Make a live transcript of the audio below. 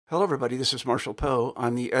Hello, everybody. This is Marshall Poe.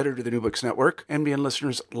 I'm the editor of the New Books Network. NBN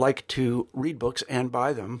listeners like to read books and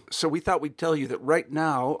buy them. So we thought we'd tell you that right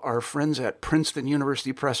now, our friends at Princeton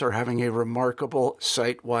University Press are having a remarkable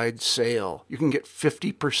site-wide sale. You can get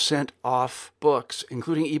 50% off books,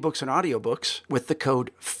 including ebooks and audiobooks, with the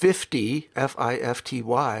code 50,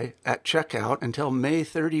 F-I-F-T-Y, at checkout until May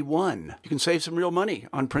 31. You can save some real money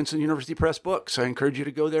on Princeton University Press books. I encourage you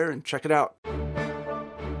to go there and check it out.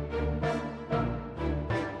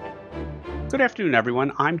 Good afternoon,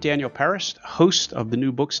 everyone. I'm Daniel Peris, host of the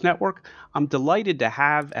New Books Network. I'm delighted to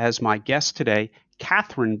have as my guest today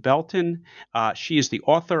Catherine Belton. She is the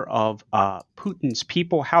author of Putin's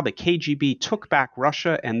People, How the KGB Took Back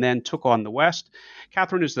Russia and Then Took on the West.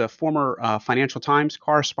 Catherine is the former Financial Times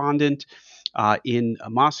correspondent in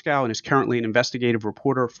Moscow and is currently an investigative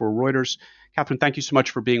reporter for Reuters. Catherine, thank you so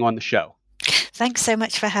much for being on the show. Thanks so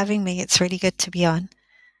much for having me. It's really good to be on.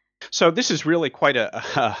 So this is really quite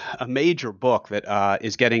a major book that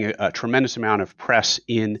is getting a tremendous amount of press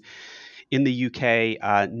in the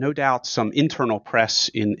UK. No doubt some internal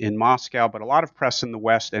press in Moscow, but a lot of press in the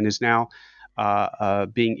West, and is now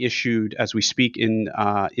being issued as we speak in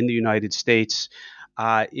the United States.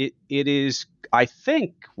 It is, I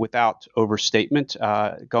think, without overstatement,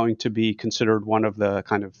 going to be considered one of the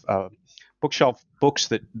kind of bookshelf books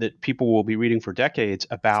that people will be reading for decades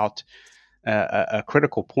about a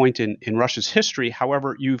critical point in Russia's history.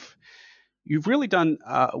 However, you've really done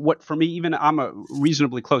what, for me, even I'm a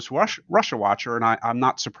reasonably close Russia watcher, and I'm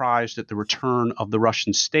not surprised at the return of the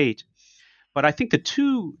Russian state. But I think the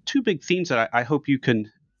two big themes that I hope you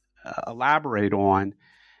can elaborate on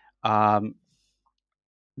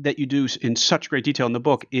that you do in such great detail in the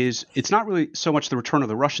book is it's not really so much the return of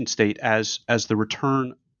the Russian state as the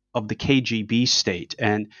return of the KGB state.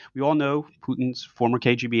 And we all know Putin's former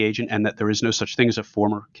KGB agent, and that there is no such thing as a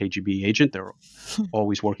former KGB agent. They're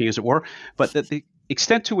always working, as it were. But that the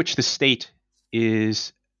extent to which the state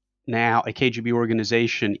is now a KGB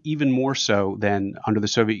organization, even more so than under the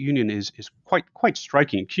Soviet Union, is quite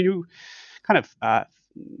striking. Can you kind of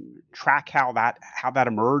track how that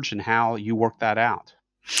emerged and how you worked that out?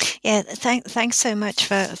 Yeah, thanks so much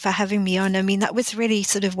for having me on. I mean, that was really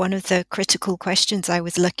sort of one of the critical questions I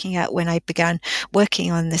was looking at when I began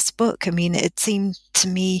working on this book. I mean, it seemed to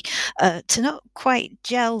me to not quite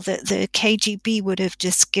gel that the KGB would have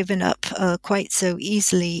just given up quite so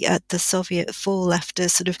easily at the Soviet fall after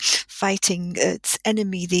sort of fighting its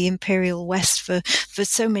enemy, the Imperial West, for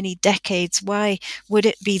so many decades. Why would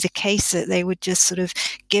it be the case that they would just sort of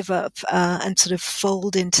give up and sort of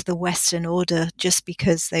fold into the Western order just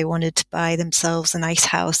because they wanted to buy themselves a nice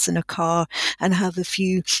house and a car and have a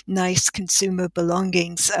few nice consumer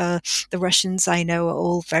belongings? The Russians, I know, are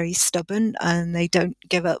all very stubborn and they don't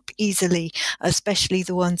give up easily, especially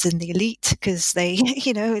the ones in the elite, because they,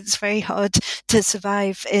 it's very hard to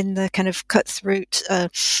survive in the kind of cutthroat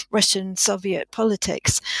Russian Soviet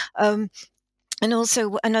politics. And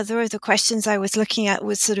also, another of the questions I was looking at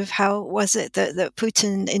was sort of how was it that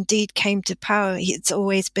Putin indeed came to power? It's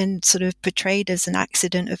always been sort of portrayed as an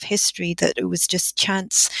accident of history, that it was just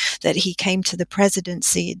chance that he came to the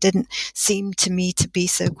presidency. It didn't seem to me to be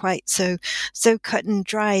so cut and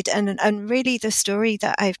dried. And really the story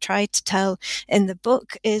that I've tried to tell in the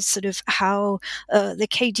book is sort of how the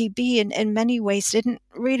KGB in many ways didn't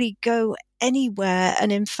really go anywhere.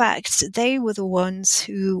 And in fact, they were the ones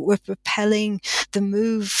who were propelling the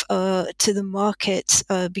move to the market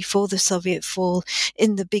before the Soviet fall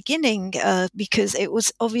in the beginning, because it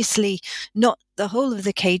was obviously not the whole of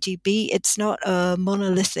the KGB. It's not a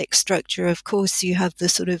monolithic structure. Of course, you have the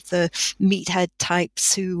sort of the meathead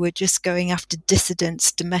types who were just going after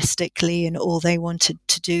dissidents domestically, and all they wanted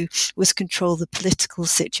to do was control the political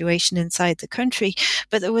situation inside the country.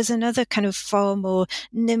 But there was another kind of far more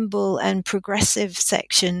nimble and progressive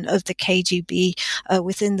section of the KGB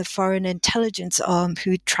within the foreign intelligence arm,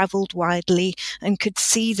 who traveled widely and could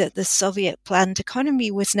see that the Soviet planned economy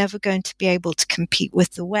was never going to be able to compete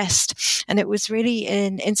with the West. And it was really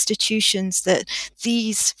in institutions that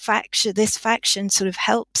this faction sort of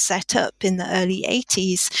helped set up in the early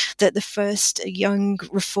 80s that the first young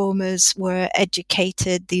reformers were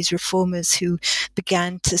educated, these reformers who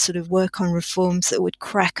began to sort of work on reforms that would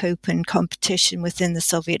crack open competition within the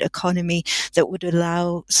Soviet economy, that would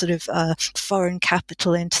allow sort of foreign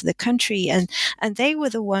capital into the country. And they were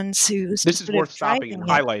the ones who... This is worth stopping and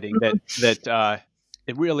highlighting that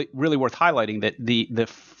it really worth highlighting that the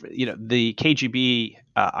KGB.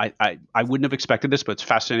 I wouldn't have expected this, but it's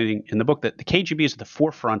fascinating in the book that the KGB is at the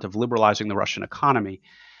forefront of liberalizing the Russian economy.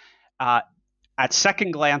 At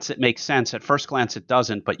second glance, it makes sense. At first glance, it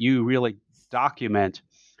doesn't. But you really document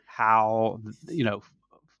how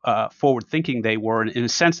forward-thinking they were, in a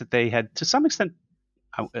sense that they had, to some extent,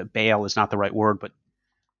 bail is not the right word, but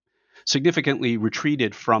significantly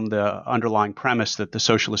retreated from the underlying premise that the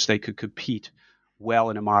socialist state could compete well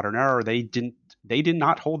in a modern era. They did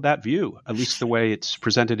not hold that view, at least the way it's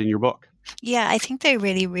presented in your book. Yeah, I think they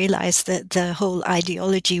really realized that the whole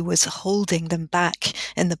ideology was holding them back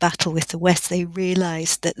in the battle with the West. They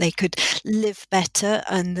realized that they could live better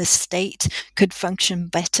and the state could function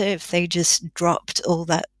better if they just dropped all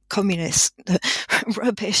that communist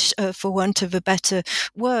rubbish, for want of a better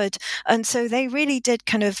word. And so they really did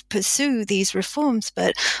kind of pursue these reforms.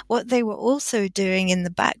 But what they were also doing in the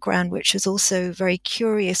background, which was also very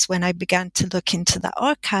curious when I began to look into the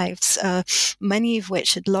archives, many of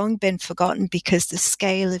which had long been forgotten because the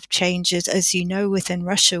scale of changes, as you know, within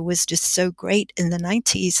Russia was just so great in the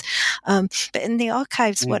 90s. But in the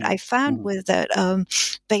archives, what I found was that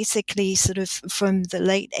basically sort of from the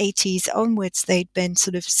late 80s onwards, they'd been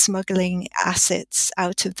sort of smuggling assets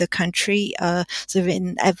out of the country, sort of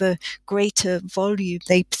in ever greater volume.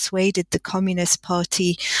 They persuaded the Communist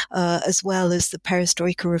Party, as well as the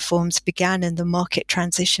perestroika reforms began and the market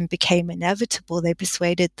transition became inevitable. They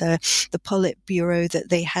persuaded the Politburo that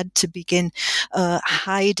they had to begin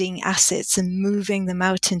hiding assets and moving them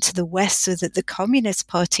out into the West so that the Communist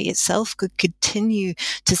Party itself could continue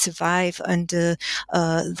to survive under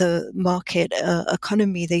the market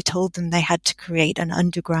economy. They told them they had to create an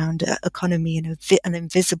underground economy and an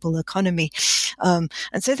invisible economy. And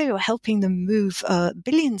so they were helping them move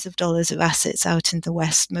billions of dollars of assets out in the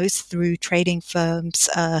West, most through trading firms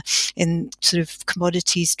in sort of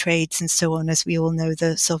commodities trades and so on. As we all know,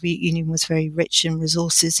 the Soviet Union was very rich in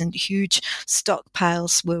resources and huge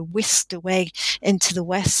stockpiles were whisked away into the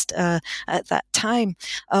West at that time.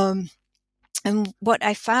 And what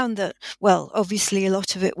I found that, well, obviously a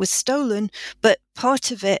lot of it was stolen, but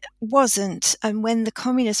part of it wasn't. And when the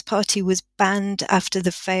Communist Party was banned after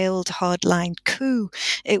the failed hardline coup,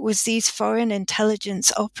 it was these foreign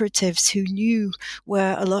intelligence operatives who knew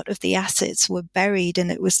where a lot of the assets were buried.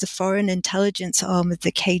 And it was the foreign intelligence arm of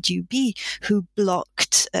the KGB who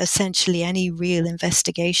blocked essentially any real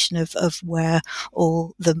investigation of where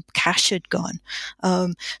all the cash had gone.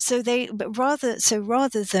 So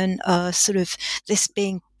rather than sort of this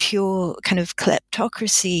being pure kind of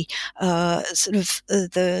kleptocracy,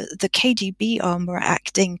 the KGB arm were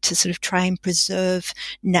acting to sort of try and preserve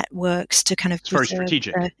networks to kind of very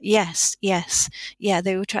strategic. Yes. Yeah,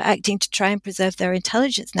 they were acting to try and preserve their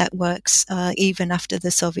intelligence networks even after the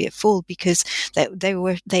Soviet fall, because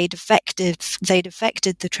they'd affected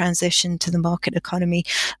the transition to the market economy.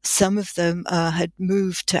 Some of them had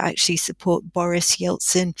moved to actually support Boris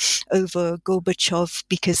Yeltsin over Gorbachev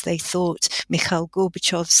because they thought Mikhail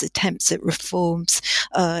Gorbachev's attempts at reforms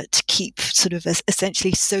to keep sort of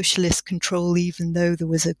essentially socialist control, even though there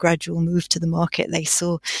was a gradual move to the market, they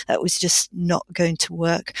saw that was just not going to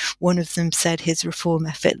work. One of them said his reform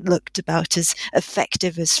effort looked about as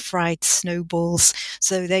effective as fried snowballs.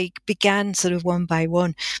 So they began sort of one by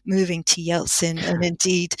one moving to Yeltsin. And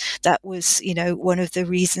indeed, that was, one of the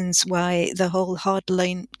reasons why the whole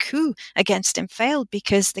hardline coup against him failed,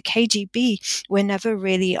 because the KGB were never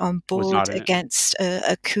really on board against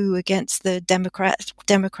a coup against the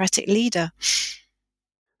democratic leader,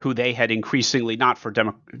 who they had increasingly, not for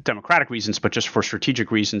democratic reasons, but just for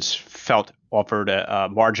strategic reasons, felt offered a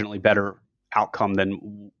marginally better outcome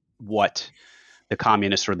than what the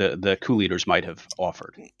communists or the coup leaders might have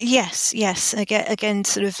offered. Yes. Again,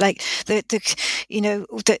 sort of like the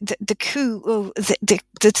coup,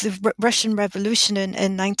 the Russian Revolution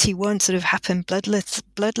in 91 sort of happened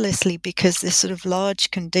bloodlessly because this sort of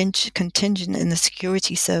large contingent in the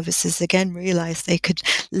security services again realized they could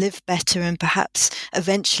live better and perhaps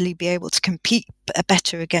eventually be able to compete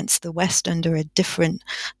better against the West under a different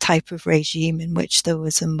type of regime in which there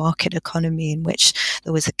was a market economy, in which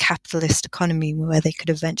there was a capitalist economy where they could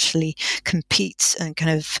eventually compete and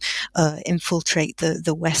kind of infiltrate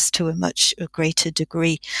the West to a much greater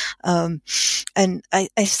degree. And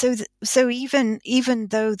so even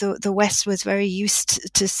though the West was very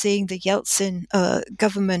used to seeing the Yeltsin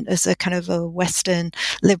government as a kind of a Western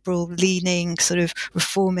liberal leaning sort of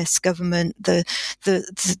reformist government, the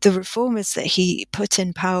reformers that he put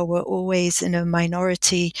in power were always in a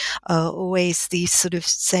minority. Always these sort of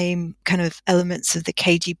same kind of elements of the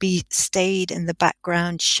KGB stayed in the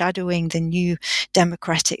background, shadowing the new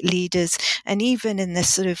democratic leaders. And even in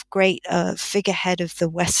this sort of great figurehead of the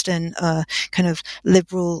Western kind kind of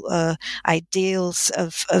liberal ideals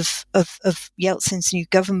of Yeltsin's new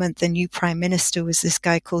government. The new prime minister was this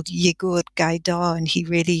guy called Yegor Gaidar, and he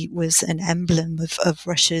really was an emblem of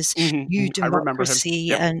Russia's new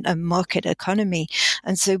democracy and market economy.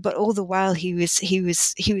 And so, but all the while he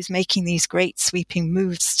was making these great sweeping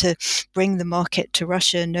moves to bring the market to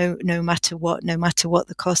Russia, no matter what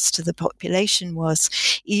the cost to the population was.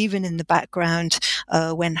 Even in the background,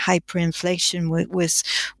 when hyperinflation was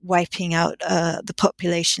wiping out the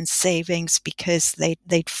population's savings because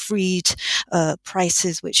they'd freed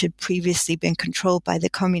prices which had previously been controlled by the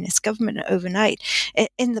communist government overnight.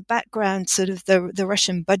 In the background, sort of the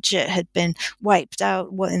Russian budget had been wiped out.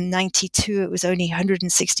 In 92, it was only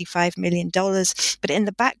 $165 million. But in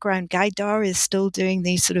the background, Gaidar is still doing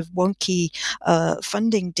these sort of wonky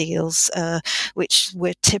funding deals, which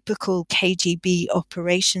were typical KGB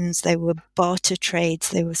operations. They were barter trades.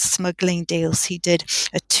 They were smuggling deals. He did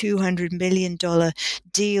a $200 million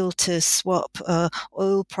deal to swap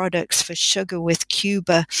oil products for sugar with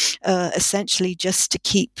Cuba, essentially just to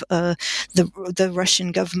keep the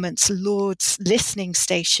Russian government's Lord's listening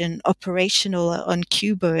station operational on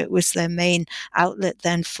Cuba. It was their main outlet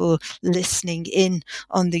then for listening in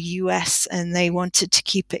on the US, and they wanted to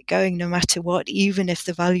keep it going no matter what, even if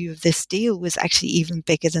the value of this deal was actually even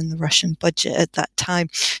bigger than the Russian budget at that time.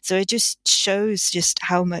 So it just shows just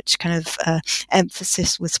how much kind of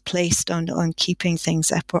emphasis was placed on keeping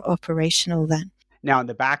things operational then. Now, in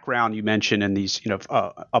the background, you mentioned, and these,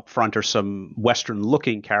 up front are some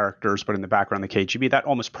Western-looking characters, but in the background, the KGB, that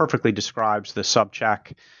almost perfectly describes the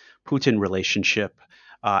Sobchak-Putin relationship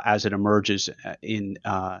as it emerges in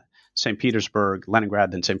St. Petersburg,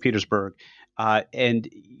 Leningrad, then St. Petersburg. And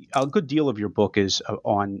a good deal of your book is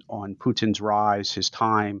on Putin's rise, his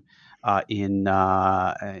time in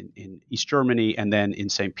East Germany, and then in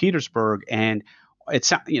St. Petersburg. And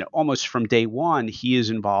it's, almost from day one, he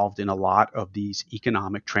is involved in a lot of these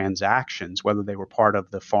economic transactions, whether they were part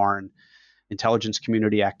of the foreign intelligence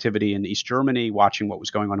community activity in East Germany, watching what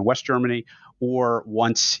was going on in West Germany, or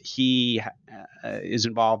once he is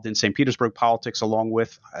involved in St. Petersburg politics, along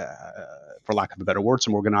with, for lack of a better word,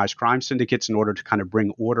 some organized crime syndicates in order to kind of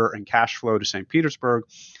bring order and cash flow to St. Petersburg.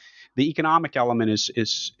 The economic element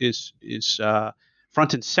is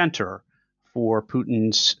front and center for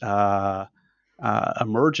Putin's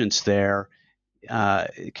emergence there.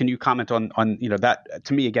 Can you comment on that?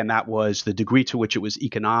 To me, again, that was the degree to which it was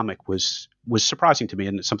economic was surprising to me,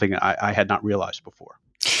 and something I had not realized before.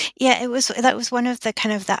 Yeah, that was one of the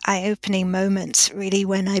kind of the eye-opening moments, really,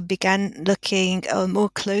 when I began looking more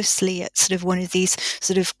closely at sort of one of these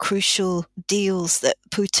sort of crucial deals that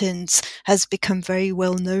Putin's has become very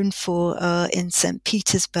well known for in St.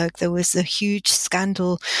 Petersburg. There was a huge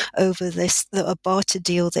scandal over a barter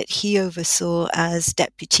deal that he oversaw as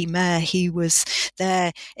deputy mayor. He was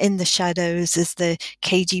there in the shadows as the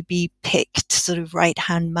KGB picked sort of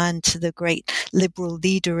right-hand man to the great liberal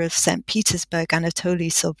leader of St. Petersburg,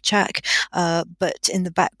 Anatoly Sobchak. But in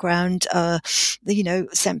the background,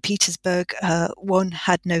 St. Petersburg, one,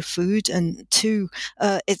 had no food, and two,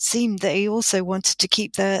 it seemed that he also wanted to keep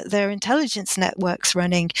their intelligence networks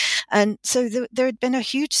running. And so there had been a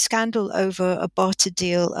huge scandal over a barter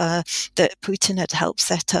deal that Putin had helped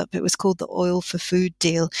set up. It was called the Oil for Food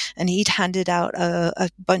deal, and he'd handed out a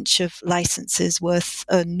bunch of licenses worth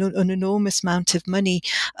an enormous amount of money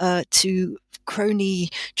to crony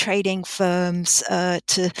trading firms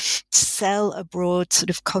to sell abroad sort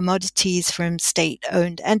of commodities from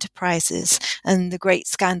state-owned enterprises. And the great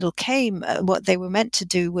scandal came. What they were meant to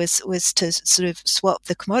do was to sort of swap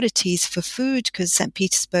the commodities for food, because St.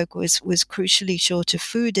 Petersburg was crucially short of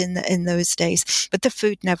food in those days. But the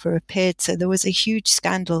food never appeared, so there was a huge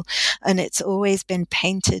scandal. And it's always been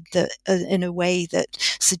painted that in a way that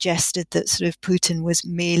suggested that sort of Putin was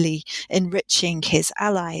merely enriching his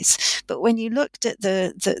allies. But when you looked at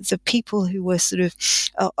the people who were sort of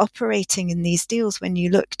operating in these deals, when you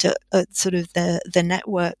looked at sort of the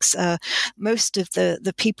networks, most of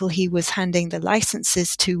the people he was handing the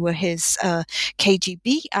licenses to were his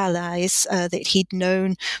KGB allies that he'd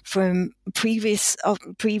known from previous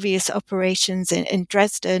operations in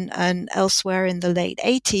Dresden and elsewhere in the late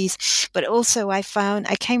 80s. But also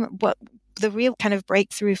the real kind of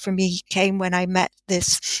breakthrough for me came when I met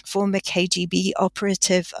this former KGB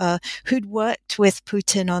operative who'd worked with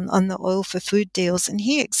Putin on the Oil for Food deals. And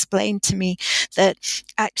he explained to me that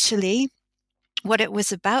actually what it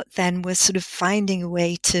was about then was sort of finding a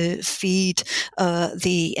way to feed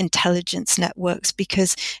the intelligence networks,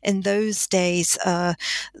 because in those days,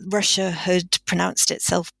 Russia had pronounced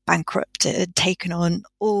itself bankrupt. It had taken on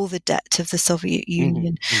all the debt of the Soviet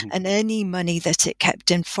Union, and any money that it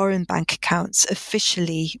kept in foreign bank accounts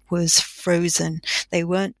officially was frozen. They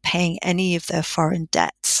weren't paying any of their foreign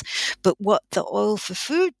debts. But what the oil for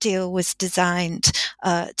food deal was designed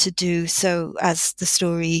to do, so as the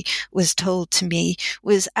story was told to me,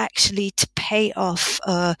 was actually to pay off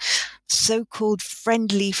so-called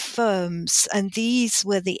friendly firms. And these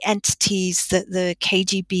were the entities that the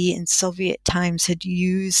KGB in Soviet times had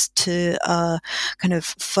used to kind of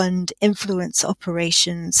fund influence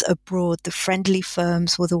operations abroad. The friendly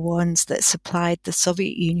firms were the ones that supplied the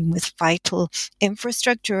Soviet Union with vital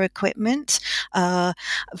infrastructure equipment,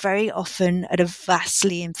 very often at a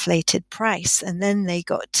vastly inflated price. And then they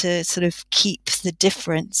got to sort of keep the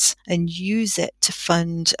difference and use it to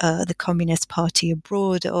fund the Communist Party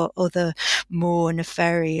abroad, or the more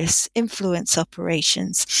nefarious influence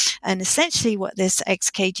operations. And essentially what this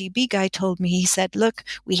ex-KGB guy told me, he said, look,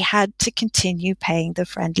 we had to continue paying the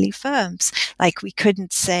friendly firms. Like, we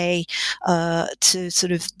couldn't say to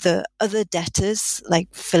sort of the other debtors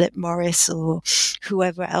like Philip Morris or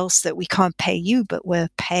whoever else that we can't pay you, but we're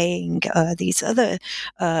paying these other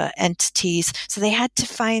entities. So they had to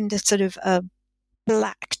find a sort of a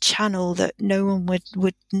black channel that no one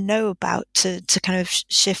would know about to kind of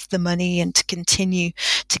shift the money and to continue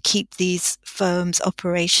to keep these firms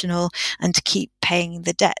operational and to keep paying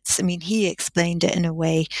the debts. I mean, he explained it in a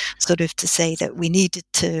way sort of to say that we needed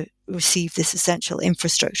to receive this essential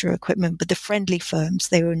infrastructure equipment, but the friendly firms,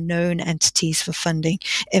 they were known entities for funding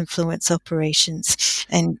influence operations.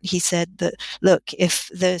 And he said that, look, if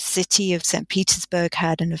the city of St. Petersburg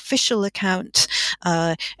had an official account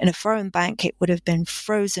in a foreign bank, it would have been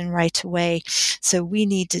frozen right away. So we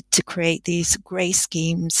needed to create these grey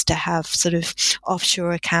schemes to have sort of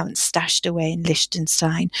offshore accounts stashed away in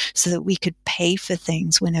Liechtenstein so that we could pay for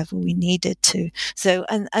things whenever we needed to. So,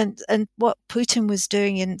 and what Putin was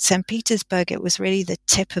doing in St. Petersburg, it was really the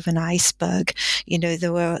tip of an iceberg. You know,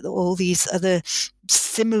 there were all these other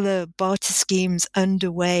similar barter schemes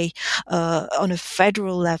underway on a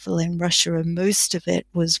federal level in Russia, and most of it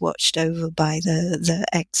was watched over by the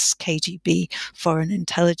ex-KGB foreign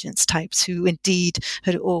intelligence types, who indeed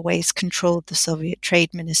had always controlled the Soviet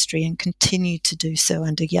Trade Ministry and continued to do so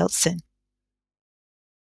under Yeltsin.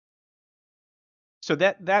 So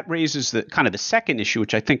that raises the kind of the second issue,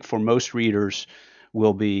 which I think for most readers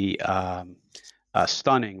will be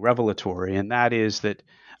stunning, revelatory, and that is that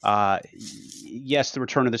yes, the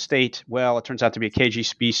return of the state. Well, it turns out to be a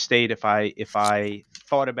KGB state. If I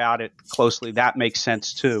thought about it closely, that makes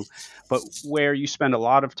sense too. But where you spend a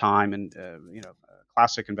lot of time, and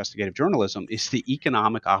classic investigative journalism, is the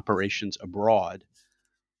economic operations abroad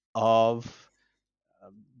of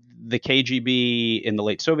the KGB in the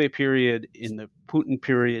late Soviet period, in the Putin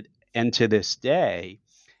period, and to this day.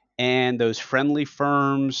 And those friendly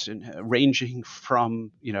firms, ranging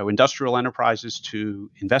from industrial enterprises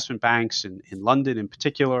to investment banks in London in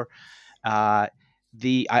particular, I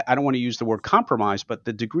don't want to use the word compromise, but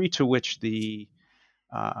the degree to which the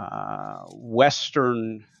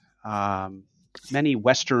many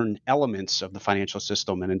Western elements of the financial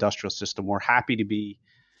system and industrial system were happy to be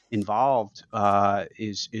involved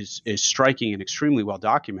is striking and extremely well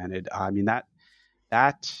documented. I mean, that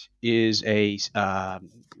is a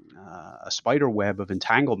spider web of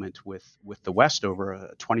entanglement with the West over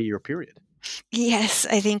a 20-year period. Yes,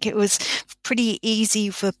 I think it was pretty easy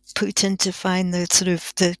for Putin to find the sort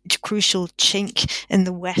of the crucial chink in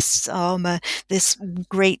the West's armor, this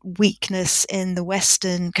great weakness in the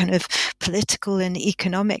Western kind of political and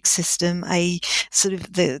economic system, sort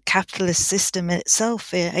of the capitalist system in itself,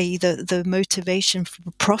 the motivation for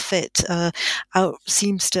profit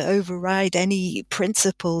seems to override any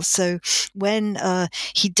principle. So when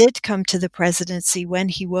he did come to the presidency, when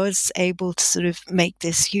he was able to sort of make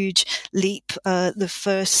this huge leap, the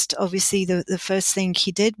first thing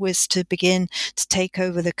he did was to begin to take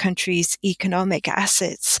over the country's economic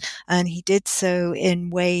assets, and he did so in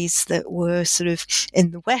ways that were sort of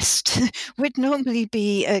in the West would normally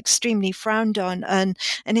be extremely frowned on, and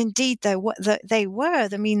indeed they were.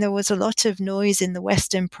 I mean, there was a lot of noise in the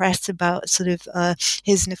Western press about sort of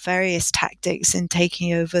his nefarious tactics in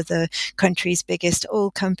taking over over the country's biggest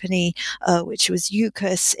oil company, which was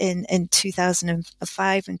Yukos in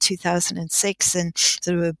 2005 and 2006, and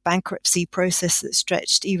sort of a bankruptcy process that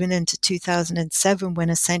stretched even into 2007, when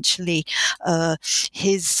essentially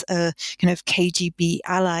his kind of KGB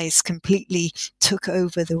allies completely took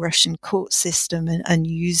over the Russian court system and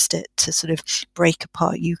used it to sort of break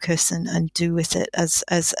apart Yukos and do with it as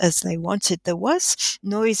they wanted. There was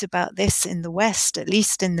noise about this in the West, at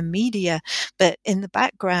least in the media, but in the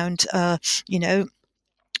background,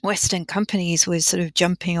 Western companies were sort of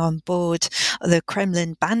jumping on board the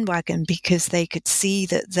Kremlin bandwagon because they could see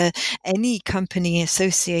that any company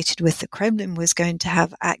associated with the Kremlin was going to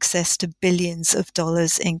have access to billions of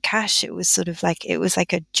dollars in cash. It was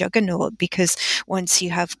like a juggernaut, because once you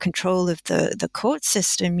have control of the court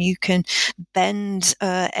system, you can bend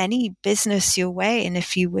any business your way, and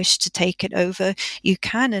if you wish to take it over, you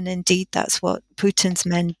can. And indeed, that's what Putin's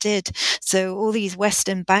men did. So all these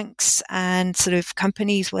Western banks and sort of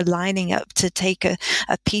companies were lining up to take a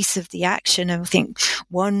piece of the action. And I think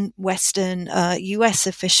one Western US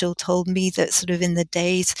official told me that sort of in the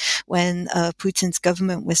days when Putin's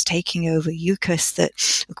government was taking over Yukos, that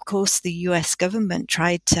of course the US government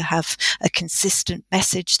tried to have a consistent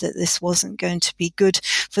message that this wasn't going to be good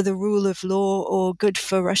for the rule of law or good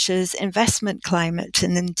for Russia's investment climate.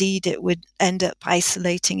 And indeed, it would end up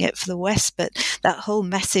isolating it for the West. But that whole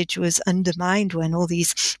message was undermined when all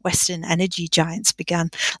these Western energy giants began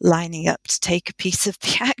lining up to take a piece of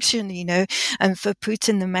the action, And for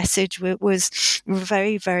Putin, the message was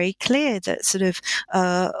very, very clear that sort of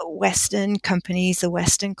Western companies, the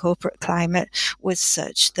Western corporate climate was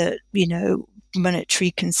such that,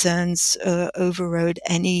 monetary concerns overrode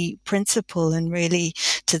any principle, and really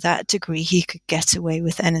to that degree he could get away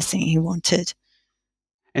with anything he wanted.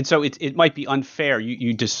 And so it might be unfair.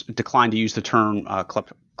 You just declined to use the term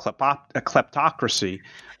kleptocracy,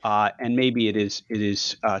 and maybe it is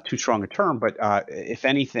too strong a term. But if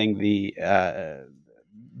anything, the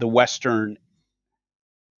Western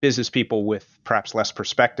business people with perhaps less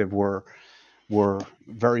perspective were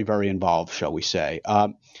very, very involved, shall we say?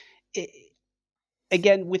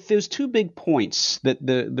 Again, with those two big points, that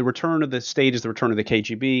the return of the state is the return of the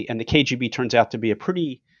KGB, and the KGB turns out to be a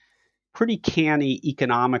pretty canny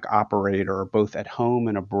economic operator, both at home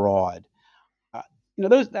and abroad.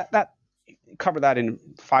 That cover that in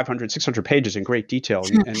 500, 600 pages in great detail.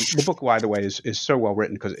 And the book, by the way, is so well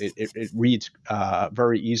written because it reads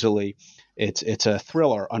very easily. It's a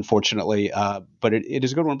thriller, unfortunately, but it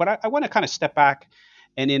is a good one. But I want to kind of step back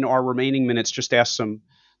and in our remaining minutes just ask some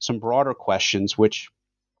broader questions, which,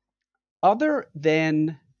 other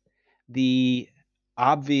than the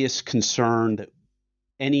obvious concern that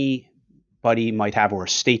anybody might have, or a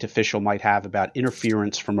state official might have, about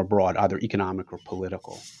interference from abroad, either economic or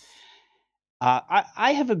political,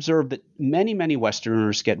 I have observed that many, many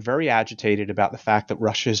Westerners get very agitated about the fact that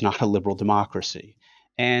Russia is not a liberal democracy.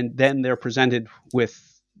 And then they're presented with,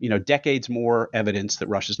 decades more evidence that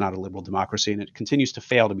Russia is not a liberal democracy, and it continues to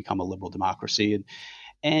fail to become a liberal democracy.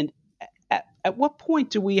 And at what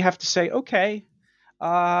point do we have to say, okay,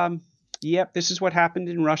 this is what happened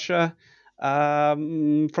in Russia.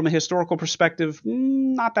 From a historical perspective,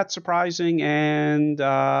 not that surprising,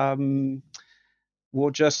 and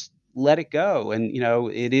we'll just let it go. And,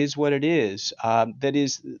 it is what it is. That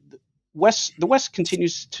is, the West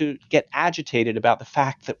continues to get agitated about the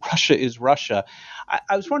fact that Russia is Russia.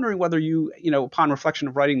 I was wondering whether you, upon reflection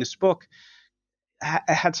of writing this book,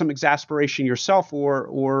 had some exasperation yourself,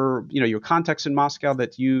 or your context in Moscow,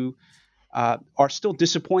 that you are still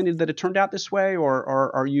disappointed that it turned out this way,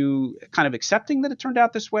 or are you kind of accepting that it turned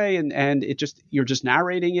out this way, and you're just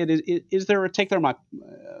narrating it? Is there a take there?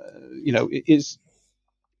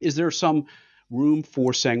 Is there some room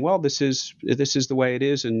for saying, well, this is the way it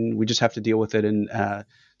is, and we just have to deal with it and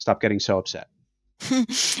stop getting so upset?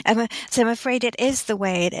 So I'm afraid it is the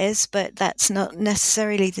way it is, but that's not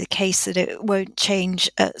necessarily the case that it won't change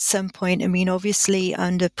at some point. I mean, obviously,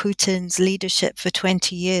 under Putin's leadership for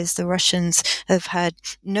 20 years, the Russians have had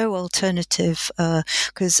no alternative,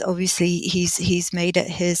 because obviously he's made it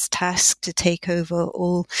his task to take over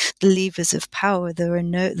all the levers of power.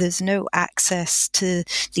 There's no access to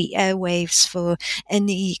the airwaves for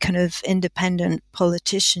any kind of independent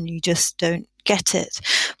politician. You just don't get it.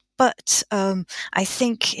 But I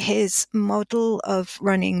think his model of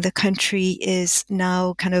running the country is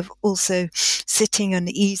now kind of also sitting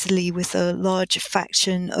uneasily with a large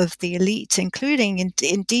faction of the elite, including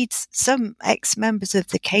indeed some ex-members of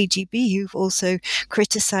the KGB who've also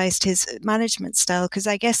criticized his management style. Because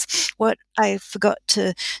I guess what I forgot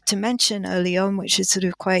to mention early on, which is sort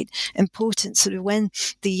of quite important, sort of when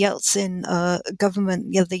the Yeltsin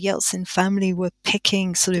government, the Yeltsin family were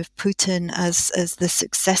picking sort of Putin as the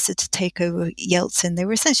successor to take over Yeltsin, they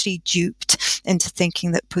were essentially duped into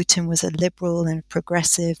thinking that Putin was a liberal and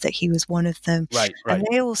progressive, that he was one of them. Right. And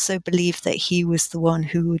they also believed that he was the one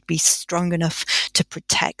who would be strong enough to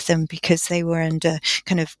protect them, because they were under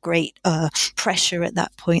kind of great pressure at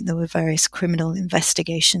that point. There were various criminal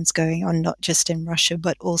investigations going on, not just in Russia,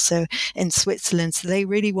 but also in Switzerland. So they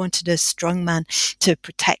really wanted a strong man to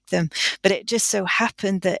protect them. But it just so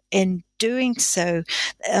happened that in doing so,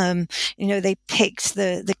 they picked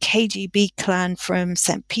the KGB clan from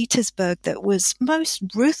St. Petersburg that was most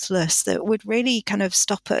ruthless, that would really kind of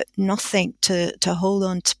stop at nothing to hold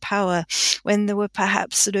on to power, when there were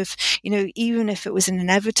perhaps sort of, even if it was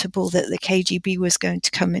inevitable that the KGB was going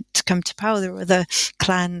to come to power, there were other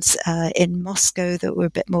clans in Moscow that were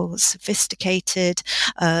a bit more sophisticated,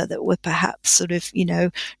 that were perhaps sort of,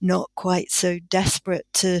 not quite so desperate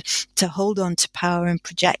to hold on to power and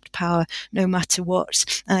project power no matter what.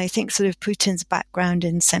 And I think sort of Putin's background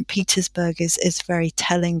in St. Petersburg is very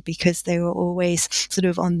telling, because they were always sort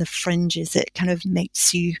of on the fringes. It kind of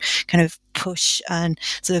makes you kind of push and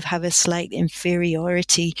sort of have a slight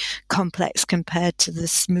inferiority complex compared to the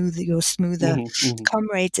smoother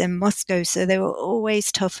comrades in Moscow. So they were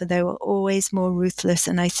always tougher. They were always more ruthless.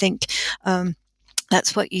 And I think,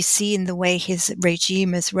 that's what you see in the way his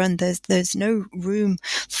regime is run. There's no room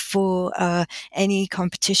for any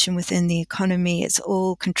competition within the economy. It's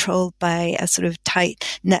all controlled by a sort of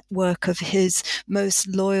tight network of his most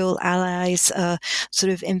loyal allies.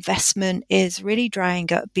 Sort of investment is really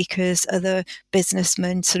drying up because other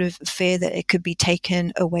businessmen sort of fear that it could be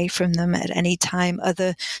taken away from them at any time.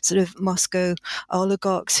 Other sort of Moscow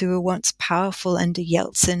oligarchs who were once powerful under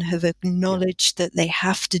Yeltsin have acknowledged that they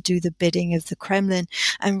have to do the bidding of the Kremlin.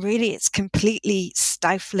 And really, it's completely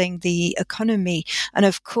stifling the economy. And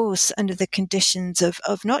of course, under the conditions of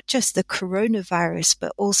not just the coronavirus,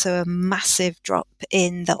 but also a massive drop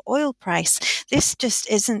in the oil price, this just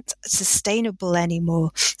isn't sustainable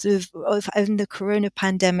anymore. Sort of in the corona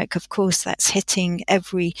pandemic, of course, that's hitting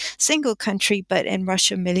every single country, but in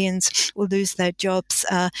Russia, millions will lose their jobs.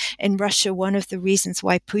 In Russia, one of the reasons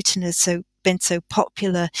why Putin has been so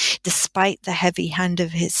popular despite the heavy hand of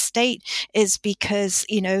his state is because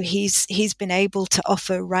he's been able to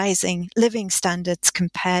offer rising living standards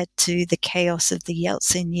compared to the chaos of the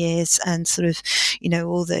Yeltsin years and sort of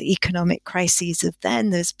all the economic crises of then.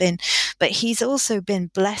 But he's also been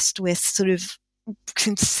blessed with sort of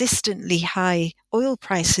consistently high oil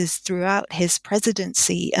prices throughout his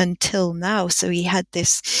presidency until now. So he had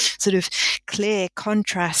this sort of clear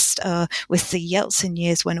contrast with the Yeltsin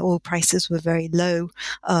years when oil prices were very low.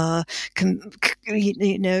 So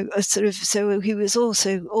he was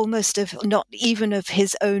also almost not even of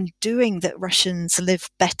his own doing that Russians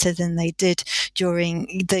lived better than they did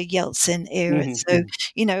during the Yeltsin era. Mm-hmm. So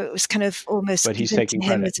it was kind of almost but he's taking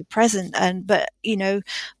him credit as a present,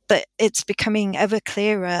 but it's becoming ever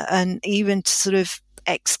clearer, and even to sort of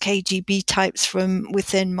ex-KGB types from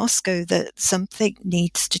within Moscow, that something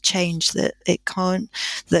needs to change, that it can't,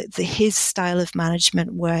 that his style of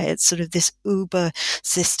management, where it's sort of this uber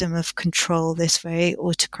system of control, this very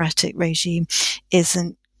autocratic regime,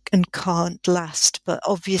 isn't and can't last. But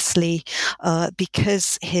obviously,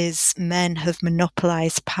 because his men have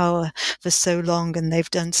monopolized power for so long, and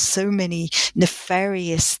they've done so many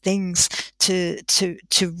nefarious things to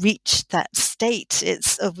reach that state,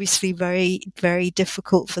 it's obviously very, very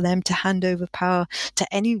difficult for them to hand over power to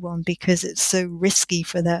anyone, because it's so risky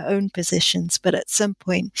for their own positions. But at some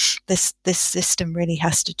point, this system really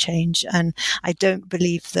has to change, and I don't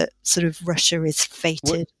believe that sort of Russia is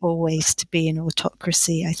fated always to be an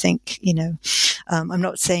autocracy. I think, I'm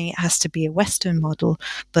not saying it has to be a Western model,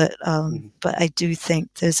 but I do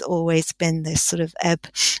think there's always been this sort of ebb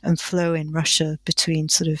and flow in Russia between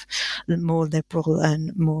sort of the more liberal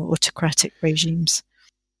and more autocratic regimes.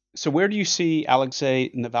 So where do you see Alexei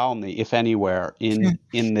Navalny, if anywhere, in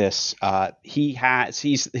this?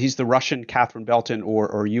 He's the Russian Catherine Belton,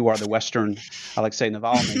 or you are the Western Alexei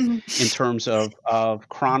Navalny in terms of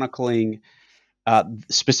chronicling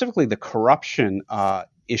specifically the corruption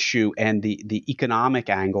issue and the economic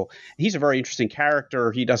angle. He's a very interesting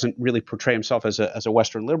character. He doesn't really portray himself as a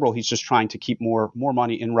Western liberal. He's just trying to keep more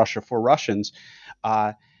money in Russia for Russians.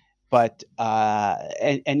 But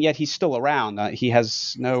yet he's still around. He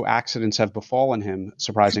has no accidents have befallen him,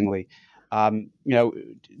 surprisingly. Is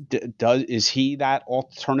he that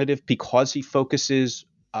alternative because he focuses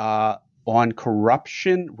on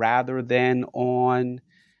corruption rather than on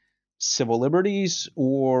civil liberties,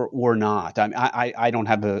 or not? I don't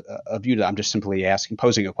have a view to that. I'm just simply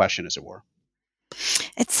posing a question, as it were.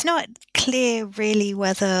 It's not clear really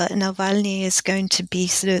whether Navalny is going to be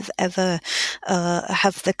sort of ever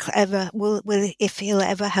if he'll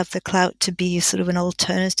ever have the clout to be sort of an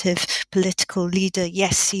alternative political leader.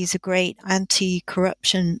 Yes, he's a great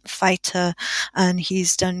anti-corruption fighter, and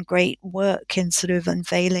he's done great work in sort of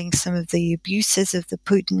unveiling some of the abuses of the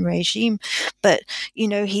Putin regime. But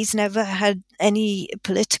he's never had any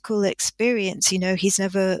political experience. He's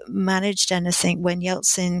never managed anything. When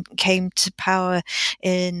Yeltsin came to power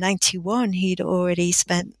in 91, he'd already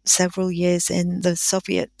spent several years in the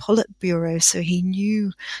Soviet Politburo, so he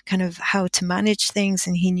knew kind of how to manage things,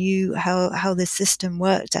 and he knew how the system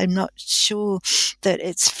worked. I'm not sure that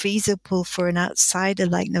it's feasible for an outsider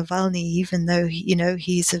like Navalny, even though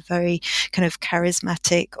he's a very kind of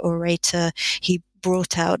charismatic orator. He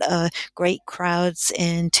brought out great crowds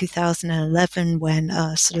in 2011 when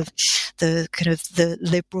sort of the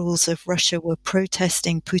liberals of Russia were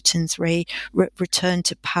protesting Putin's return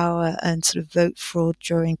to power and sort of vote fraud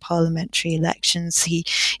during parliamentary elections. He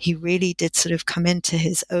really did sort of come into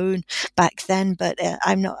his own back then, but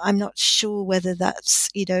I'm not sure whether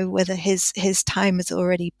that's whether his time has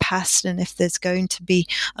already passed, and if there's going to be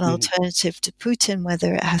an alternative to Putin,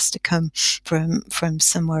 whether it has to come from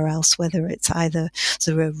somewhere else, whether it's either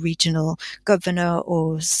sort of a regional governor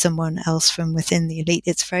or someone else from within the elite.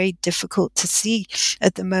 It's very difficult to see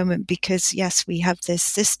at the moment because, yes, we have this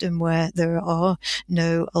system where there are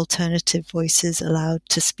no alternative voices allowed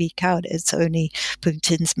to speak out. It's only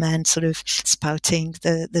Putin's men sort of spouting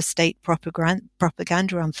the state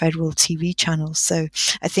propaganda on federal TV channels. So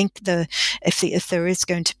I think if there is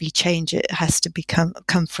going to be change, it has to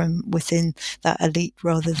come from within that elite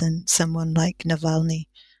rather than someone like Navalny.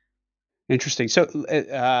 Interesting. So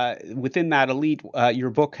within that elite,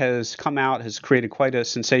 your book has come out, has created quite a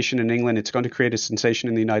sensation in England. It's going to create a sensation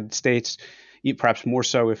in the United States, perhaps more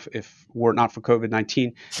so if were it not for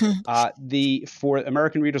COVID-19. For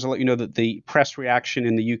American readers, I'll let you know that the press reaction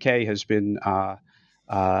in the UK has been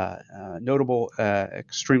notable,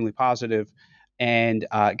 extremely positive, and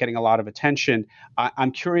getting a lot of attention.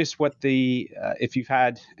 I'm curious if you've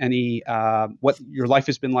had any, what your life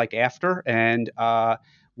has been like after, and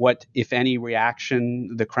what, if any,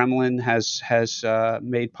 reaction the Kremlin has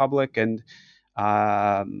made public, and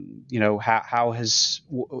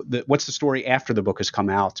what's the story after the book has come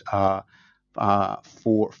out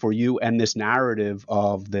for you and this narrative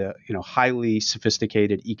of the highly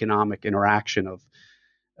sophisticated economic interaction of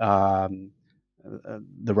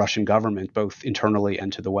the Russian government, both internally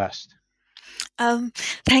and to the West?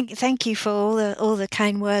 Thank you for all the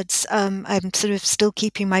kind words. I'm sort of still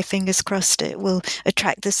keeping my fingers crossed it will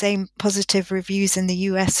attract the same positive reviews in the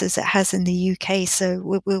US as it has in the UK.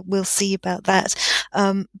 So we'll see about that.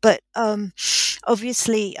 But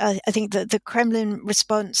obviously, I think that the Kremlin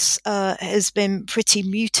response has been pretty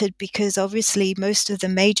muted because obviously most of the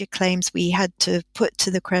major claims we had to put to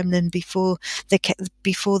the Kremlin before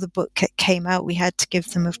the book came out, we had to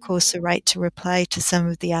give them, of course, the right to reply to some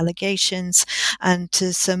of the allegations. And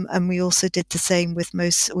we also did the same with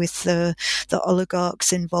the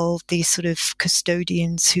oligarchs involved, these sort of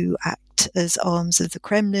custodians who act as arms of the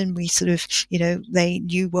Kremlin. We sort of, they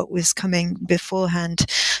knew what was coming beforehand.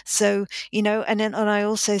 So, and I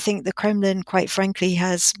also think the Kremlin, quite frankly,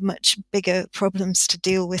 has much bigger problems to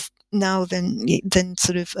deal with now than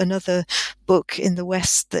sort of another book in the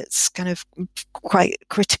West that's kind of quite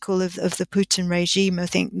critical of the Putin regime. I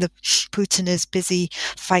think Putin is busy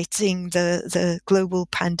fighting the global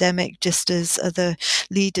pandemic just as other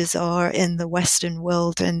leaders are in the Western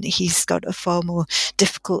world, and he's got a far more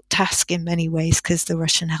difficult task in many ways because the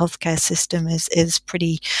Russian healthcare system is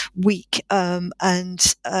pretty weak. And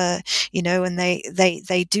they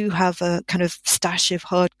do have a kind of stash of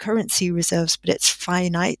hard currency reserves, but it's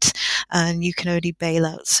finite. And you can only bail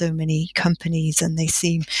out so many companies, and they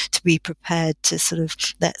seem to be prepared to sort of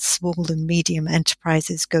let small and medium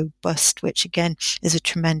enterprises go bust, which again is a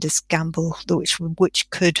tremendous gamble, which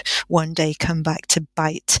could one day come back to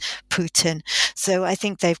bite Putin. So I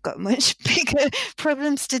think they've got much bigger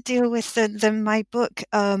problems to deal with than my book.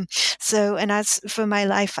 And as for my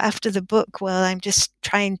life after the book, well, I'm just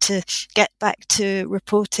trying to get back to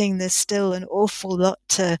reporting. There's still an awful lot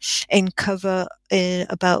to uncover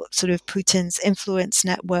about sort of Putin's influence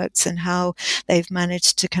networks and how they've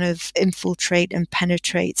managed to kind of infiltrate and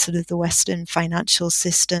penetrate sort of the Western financial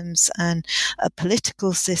systems and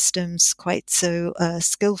political systems quite so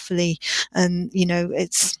skillfully. And,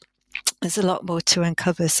 there's a lot more to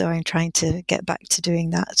uncover, so I'm trying to get back to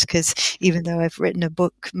doing that, because even though I've written a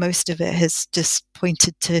book, most of it has just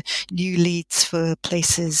pointed to new leads for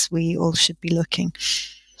places we all should be looking.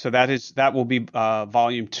 So that will be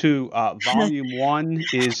volume 2. Volume 1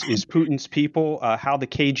 is Putin's People: How the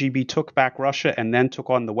KGB Took Back Russia and Then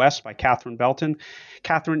Took on the West by Catherine Belton.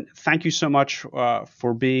 Catherine, thank you so much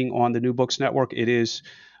for being on the New Books Network. It is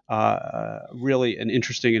really an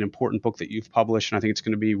interesting and important book that you've published, and I think it's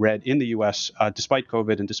going to be read in the U.S. Despite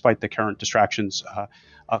COVID and despite the current distractions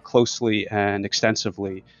closely and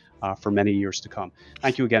extensively for many years to come.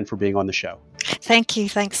 Thank you again for being on the show. Thank you.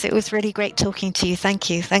 Thanks. It was really great talking to you. Thank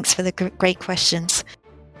you. Thanks for the great questions.